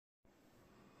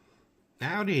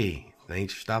Howdy!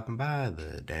 Thanks for stopping by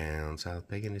the Down South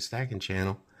Picking and Stacking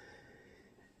channel.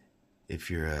 If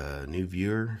you're a new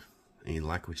viewer and you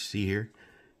like what you see here,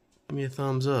 give me a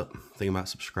thumbs up. Think about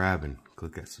subscribing.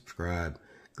 Click that subscribe.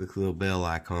 Click the little bell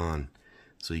icon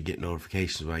so you get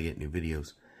notifications when I get new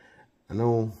videos. I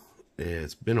know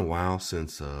it's been a while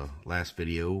since last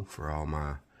video for all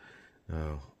my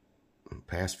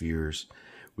past viewers.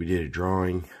 We did a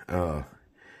drawing.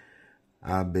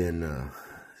 I've been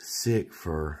sick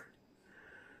for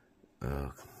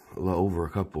a little over a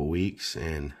couple of weeks,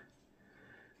 and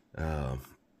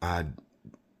I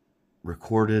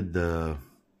recorded the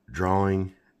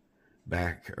drawing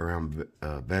back around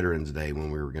Veterans Day when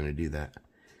we were going to do that.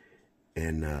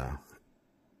 And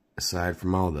aside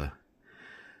from all the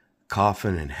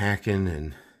coughing and hacking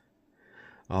and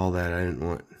all that, I didn't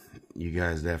want you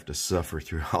guys to have to suffer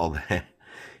through all that.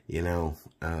 You know,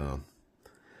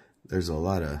 there's a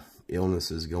lot of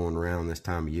illnesses going around this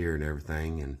time of year and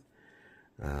everything, and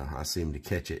I seemed to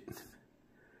catch it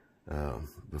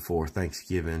before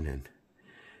Thanksgiving, and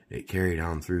it carried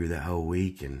on through that whole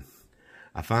week, and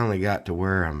I finally got to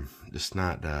where I'm just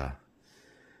not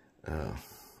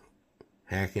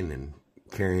hacking and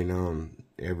carrying on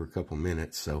every couple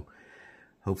minutes. So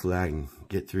hopefully I can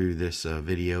get through this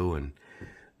video, and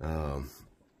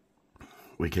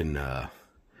we can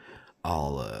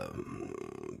I'll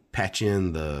patch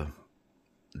in the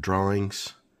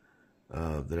drawings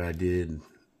that I did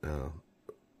a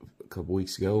couple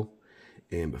weeks ago.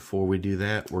 And before we do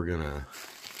that, we're gonna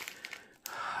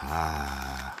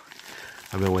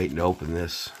I've been waiting to open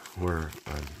this for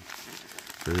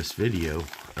this video.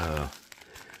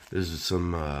 This is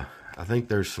some I think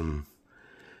there's some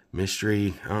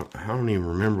mystery. I don't even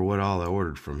remember what all I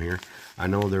ordered from here. I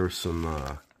know there was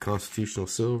some constitutional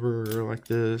silver like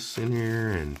this in here,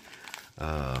 and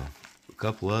a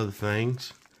couple other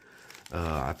things.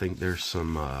 I think there's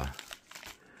some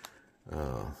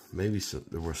maybe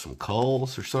there were some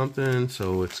culls or something,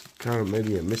 so it's kind of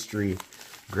maybe a mystery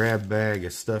grab bag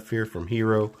of stuff here from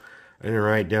Hero. I didn't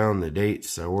write down the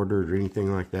dates I ordered or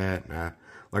anything like that.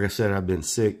 Like I said, I've been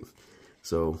sick,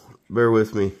 so bear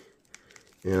with me,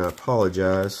 and I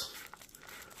apologize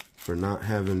for not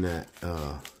having that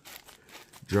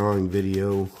drawing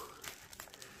video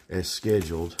as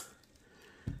scheduled,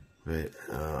 but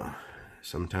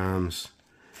sometimes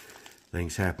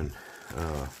things happen.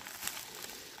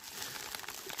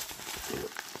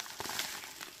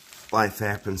 Life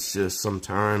happens just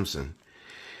sometimes, and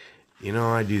you know,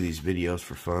 I do these videos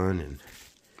for fun and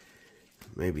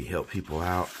maybe help people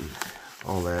out and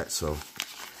all that. So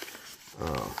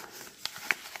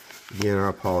again, I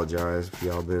apologize if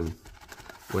y'all been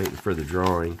waiting for the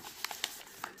drawing,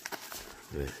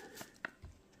 but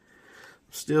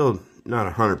still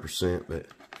not 100%. But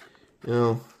you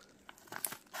know,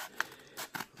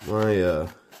 my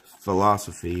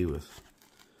philosophy with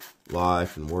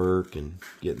life and work and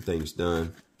getting things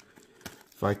done,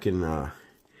 if I can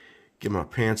get my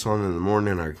pants on in the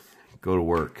morning, I go to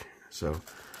work. So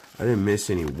I didn't miss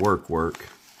any work.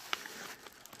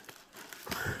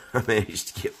 I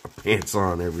managed to get my pants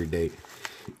on every day,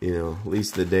 you know, at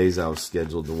least the days I was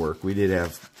scheduled to work. We did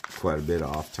have quite a bit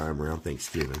of off time around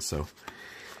Thanksgiving, so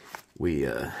we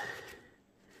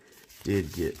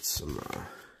did get some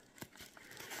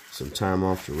time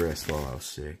off to rest while I was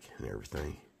sick and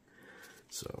everything.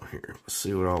 So here, let's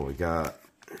see what all we got.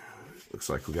 Looks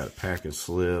like we got a pack and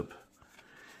slip.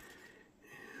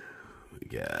 We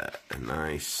got a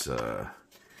nice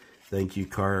thank you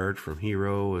card from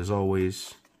Hero, as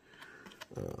always.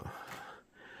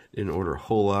 Didn't order a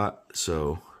whole lot,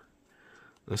 so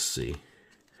let's see.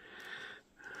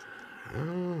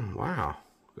 Oh, wow.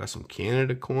 Got some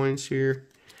Canada coins here.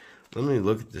 Let me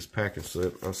look at this pack and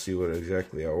slip. I'll see what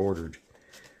exactly I ordered,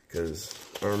 because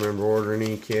I don't remember ordering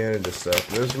any Canada stuff.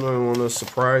 This is another one of those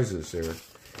surprises here.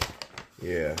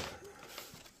 Yeah.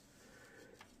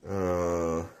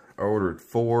 I ordered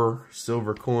 4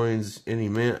 silver coins, any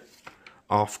mint,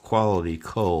 off quality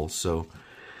coal. So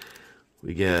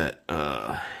we got,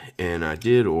 and I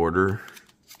did order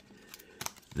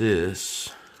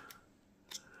this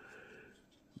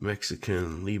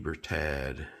Mexican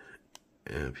Libertad,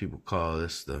 and people call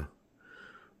this the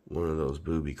one of those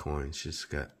booby coins. She's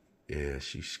got, yeah,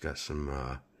 she's got some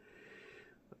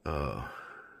little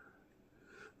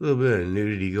bit of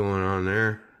nudity going on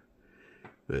there.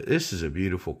 But this is a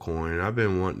beautiful coin. I've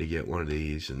been wanting to get one of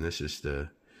these, and this is the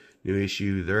new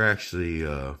issue. They're actually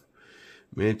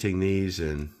minting these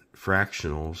in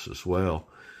fractionals as well,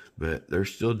 but they're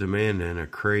still demanding a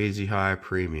crazy high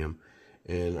premium.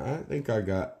 And I think I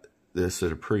got this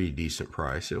at a pretty decent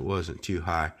price. It wasn't too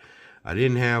high. I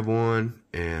didn't have one,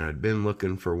 and I'd been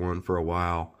looking for one for a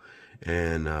while,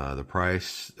 and the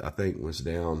price, I think, was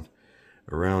down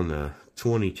around the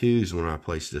 22s when I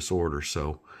placed this order.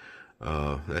 So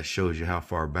that shows you how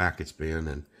far back it's been,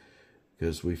 and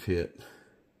because we've hit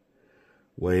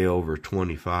way over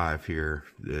 25 here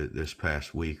this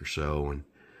past week or so, and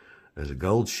as the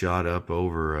gold shot up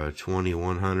over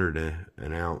 2,100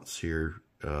 an ounce here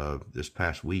this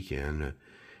past weekend,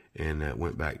 and that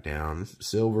went back down.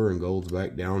 Silver and gold's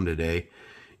back down today.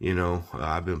 You know,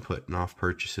 I've been putting off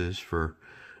purchases for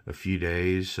a few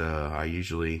days. I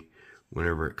usually,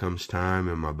 whenever it comes time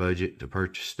in my budget to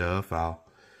purchase stuff, I'll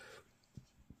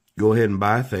go ahead and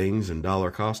buy things and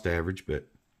dollar cost average, but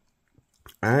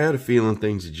I had a feeling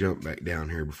things would jump back down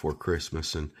here before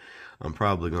Christmas, and I'm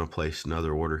probably going to place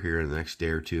another order here in the next day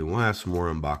or two, and we'll have some more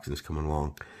unboxings coming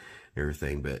along and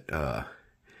everything. But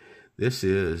this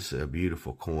is a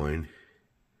beautiful coin,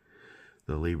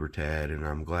 the Libertad, and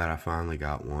I'm glad I finally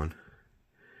got one.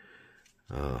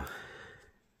 That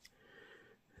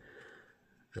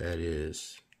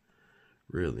is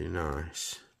really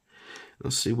nice.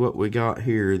 Let's see what we got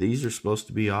here. These are supposed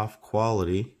to be off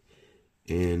quality,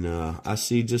 and I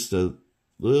see just a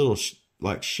little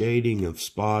like shading of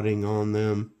spotting on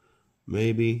them,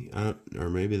 maybe, or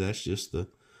maybe that's just the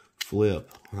flip.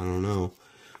 I don't know.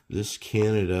 This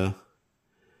Canada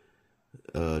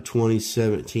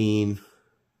 2017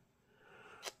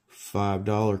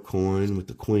 $5 coin with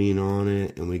the queen on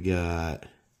it, and we got,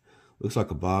 looks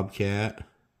like a bobcat.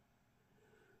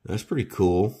 That's pretty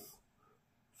cool.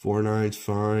 4.9's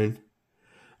fine.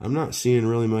 I'm not seeing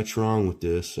really much wrong with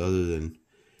this, other than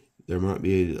there might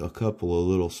be a couple of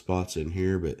little spots in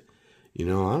here, but you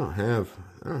know, I don't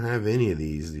have any of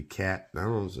these. The cat, I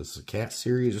don't know if it's a cat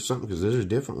series or something, because there's a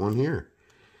different one here.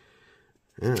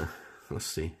 Yeah, let's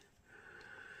see.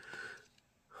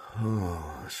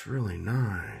 Oh, that's really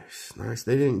nice. Nice.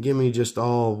 They didn't give me just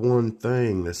all one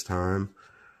thing this time,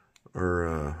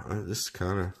 or this is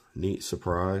kind of neat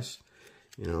surprise.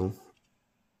 You know,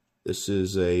 this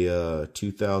is a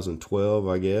 2012,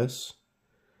 I guess,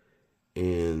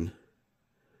 and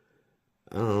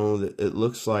I don't know. It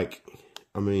looks like,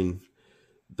 I mean,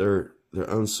 they're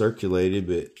uncirculated,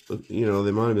 but you know,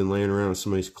 they might have been laying around in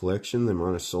somebody's collection. They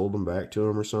might have sold them back to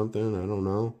them or something. I don't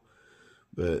know.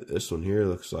 But this one here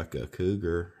looks like a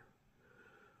cougar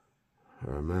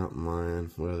or a mountain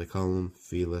lion. What do they call them?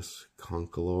 Felis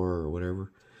concolor or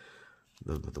whatever.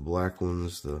 The black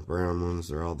ones, the brown ones,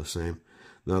 they're all the same.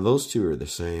 Now those two are the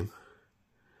same.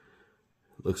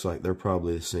 Looks like they're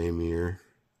probably the same year.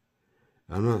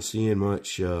 I'm not seeing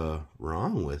much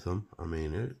wrong with them. I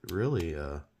mean, it really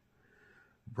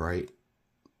bright,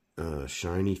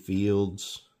 shiny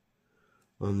fields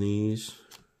on these.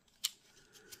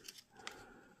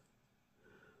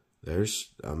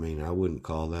 I mean, I wouldn't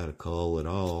call that a cull at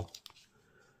all.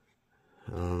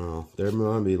 I don't know. There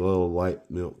might be a little light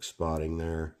milk spotting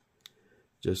there.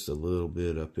 Just a little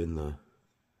bit up in the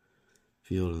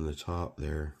field in the top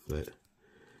there. But,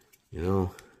 you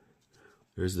know,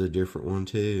 there's the different one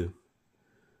too.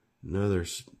 Another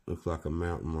looks like a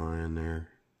mountain lion there.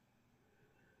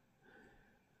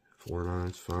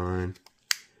 4.9's fine.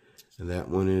 And that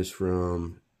one is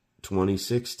from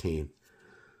 2016.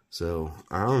 So,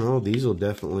 I don't know. These will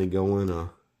definitely go in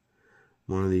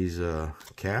one of these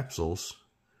capsules.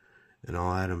 And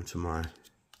I'll add them to my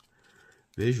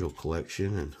visual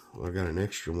collection. And I got an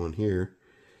extra one here,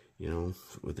 you know,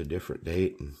 with a different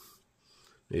date. And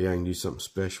maybe I can do something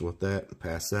special with that and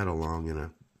pass that along in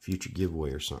a future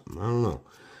giveaway or something. I don't know.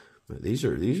 But these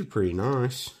are pretty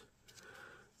nice.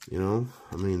 You know,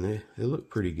 I mean, they look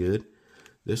pretty good.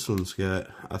 This one's got,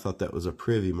 I thought that was a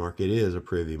privy mark. It is a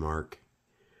privy mark.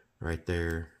 Right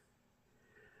there.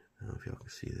 I don't know if y'all can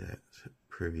see that. It's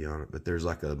privy on it, but there's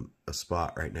like a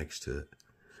spot right next to it.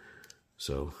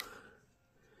 So,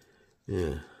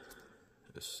 yeah.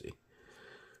 Let's see.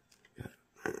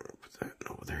 Put that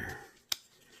over there.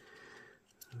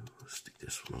 Let's stick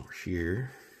this one over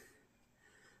here.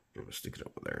 I'm gonna stick it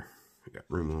over there. We got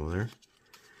room over there.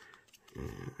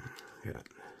 And got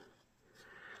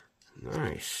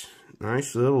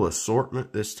nice little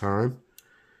assortment this time.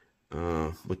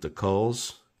 With the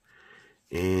culls,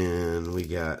 and we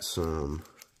got some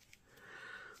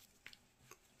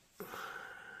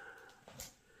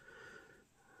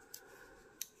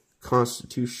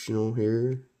constitutional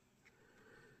here.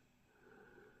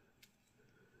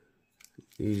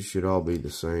 These should all be the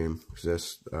same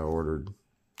because I ordered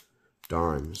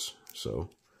dimes, so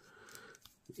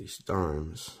these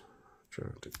dimes.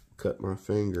 Trying to cut my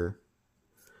finger.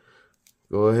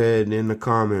 Go ahead and in the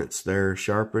comments there,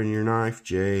 sharpen your knife,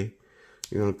 Jay.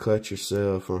 You're going to cut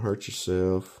yourself or hurt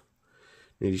yourself.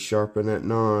 Need to sharpen that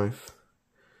knife.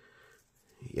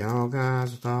 Y'all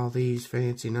guys with all these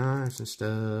fancy knives and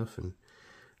stuff, and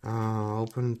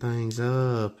opening things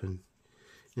up, and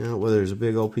you know, well, there's a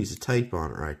big old piece of tape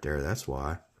on it right there. That's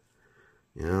why.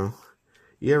 You know,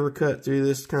 you ever cut through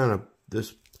this kind of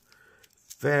this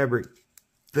fabric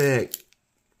thick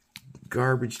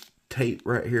garbage tape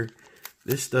right here?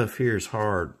 This stuff here is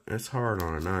hard. That's hard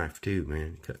on a knife too,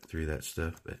 man. Cut through that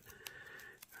stuff, but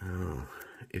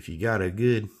if you got a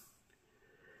good,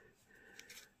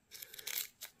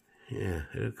 yeah,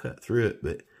 it'll cut through it,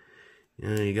 but you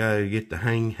know, you gotta get the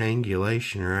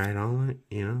hangulation right on it,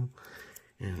 you know,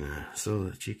 and so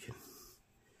that you can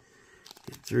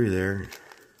get through there.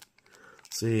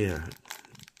 See,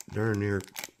 darn near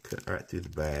cut right through the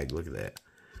bag. Look at that.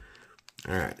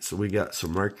 All right, so we got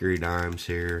some mercury dimes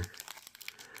here.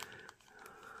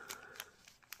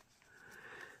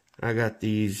 I got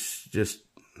these just,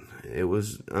 it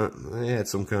was, they had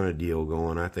some kind of deal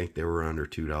going. I think they were under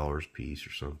 $2 a piece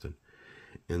or something.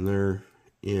 And they're,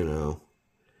 you know,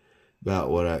 about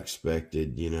what I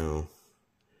expected, you know.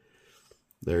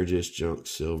 They're just junk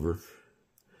silver.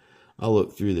 I'll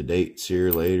look through the dates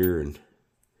here later and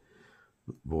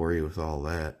bore you with all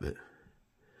that, but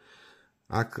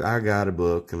I got a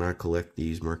book and I collect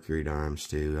these mercury dimes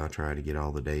too. I try to get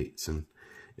all the dates, and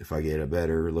if I get a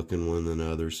better looking one than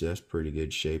others, that's pretty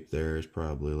good shape there. It's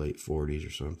probably late 40s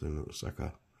or something. It looks like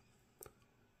a,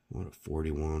 what, a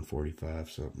 41,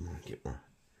 45 something. I'll get my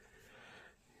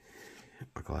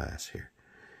glass here.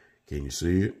 Can you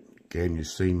see it? Can you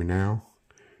see me now?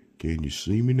 Can you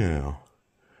see me now?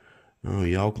 Oh,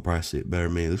 y'all can probably see it better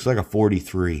than me. It looks like a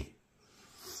 43.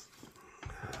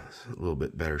 It's a little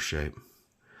bit better shape.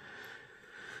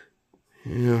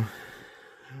 Yeah.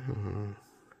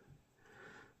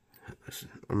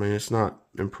 I mean, it's not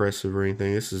impressive or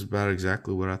anything. This is about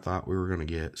exactly what I thought we were going to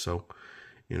get. So,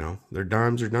 you know, their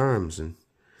dimes are dimes. And,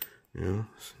 you know,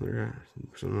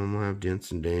 some of them have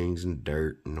dents and dings and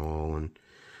dirt and all. And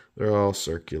they're all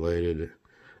circulated.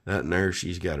 That and there,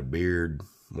 she's got a beard.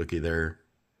 Looky there.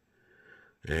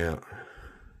 Yeah.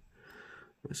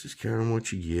 This is kind of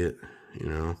what you get, you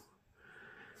know.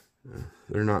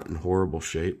 They're not in horrible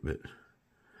shape, but,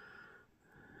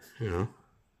 you know.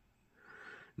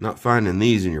 Not finding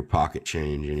these in your pocket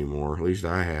change anymore. At least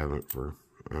I haven't for,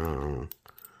 I don't know,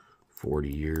 40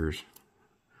 years.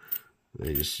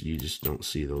 You just don't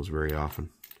see those very often.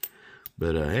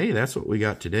 But, hey, that's what we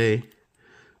got today.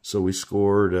 So we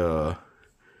scored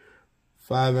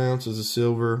 5 ounces of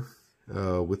silver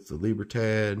with the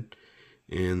Libertad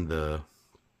and the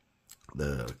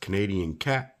Canadian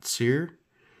cats here.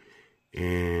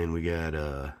 And we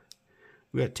got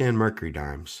 10 mercury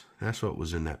dimes. That's what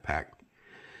was in that pack.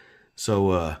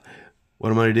 So what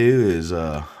I'm going to do is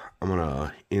I'm going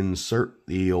to insert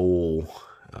the old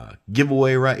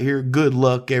giveaway right here. Good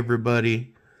luck,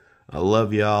 everybody. I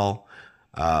love y'all.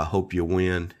 Hope you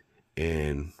win.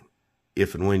 And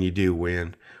if and when you do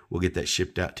win, we'll get that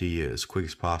shipped out to you as quick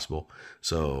as possible.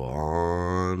 So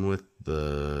on with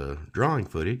the drawing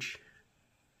footage.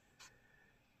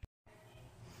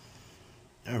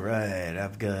 All right,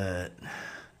 I've got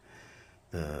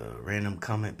the random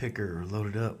comment picker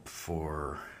loaded up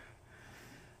for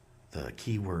the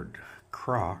keyword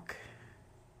croc.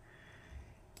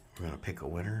 We're going to pick a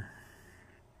winner.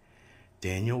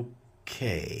 Daniel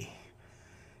K.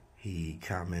 He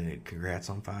commented, congrats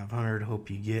on 500. Hope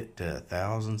you get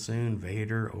 1,000 soon.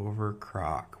 Vader over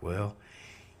croc. Well,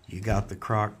 you got the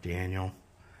croc, Daniel.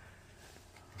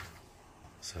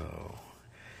 So,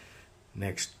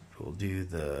 next we'll do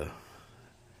the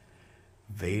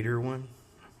Vader one.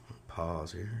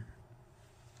 Pause here.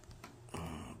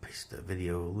 Paste the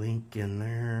video link in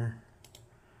there.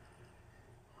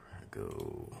 We're gonna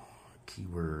go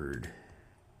keyword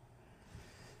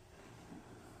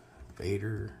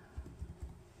Vader.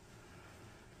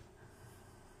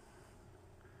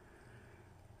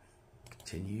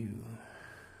 Continue.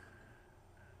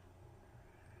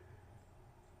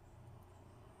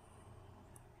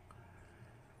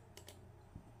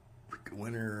 Pick a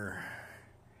winner.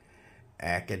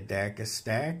 Akadaka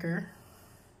Stacker.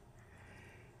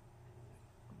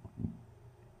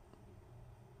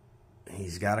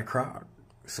 He's got a croc,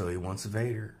 so he wants a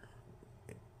Vader.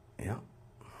 Yep.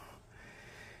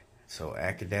 So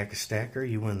Akadaka Stacker,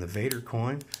 you win the Vader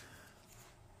coin.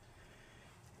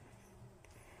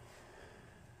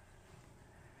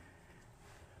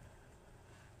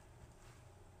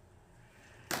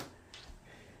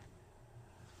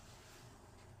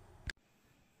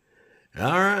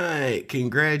 All right,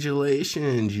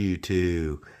 congratulations, you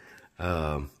two.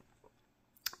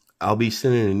 I'll be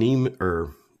sending an email,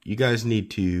 or you guys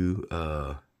need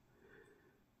to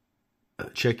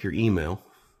check your email.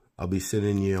 I'll be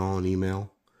sending you all an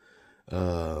email.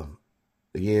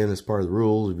 Again, as part of the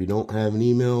rules, if you don't have an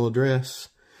email address,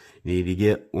 you need to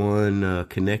get one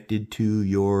connected to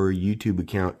your YouTube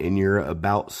account in your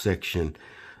About section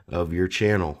of your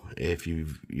channel. If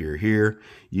you're here,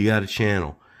 you got a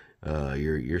channel.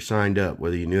 You're signed up,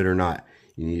 whether you knew it or not.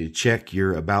 You need to check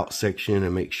your About section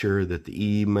and make sure that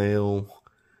the email,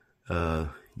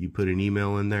 you put an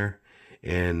email in there.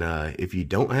 And if you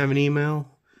don't have an email,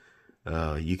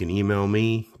 you can email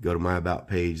me. Go to my About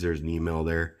page. There's an email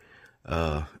there.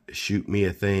 Shoot me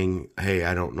a thing. Hey,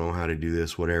 I don't know how to do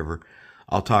this, whatever.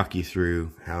 I'll talk you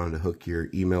through how to hook your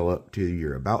email up to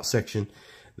your About section.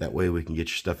 That way we can get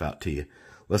your stuff out to you.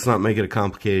 Let's not make it a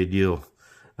complicated deal.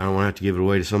 I don't want to have to give it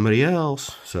away to somebody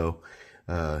else. So,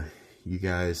 you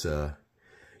guys,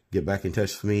 get back in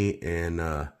touch with me, and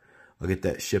I'll get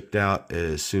that shipped out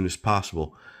as soon as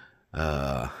possible.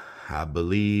 I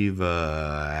believe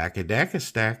Akadaka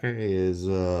Stacker is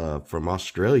from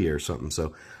Australia or something,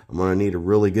 so I'm going to need a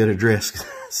really good address.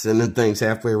 Sending things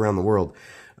halfway around the world.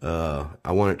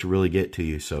 I want it to really get to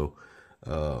you, so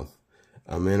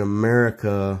I'm in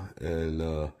America, and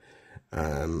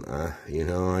you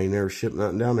know, I ain't never shipped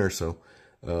nothing down there, so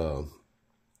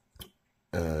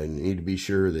I need to be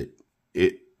sure that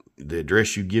the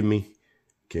address you give me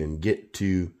can get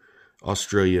to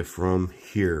Australia from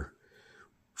here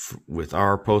with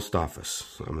our post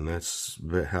office. I mean, that's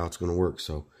how it's going to work.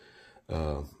 So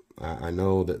I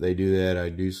know that they do that. I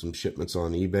do some shipments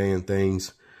on eBay and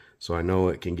things, so I know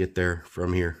it can get there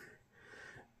from here.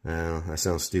 That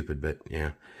sounds stupid, but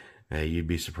yeah, you'd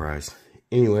be surprised.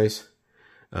 Anyways,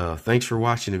 thanks for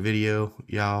watching the video,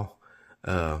 y'all.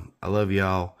 I love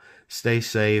y'all. Stay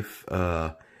safe.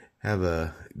 Have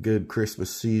a good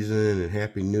Christmas season and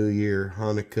Happy New Year,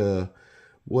 Hanukkah,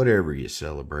 whatever you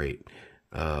celebrate.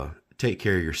 Take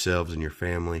care of yourselves and your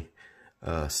family.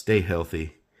 Stay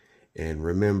healthy. And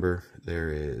remember,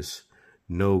 there is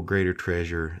no greater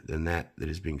treasure than that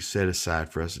is being set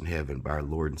aside for us in heaven by our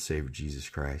Lord and Savior Jesus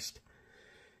Christ.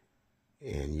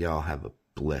 And y'all have a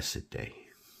blessed day.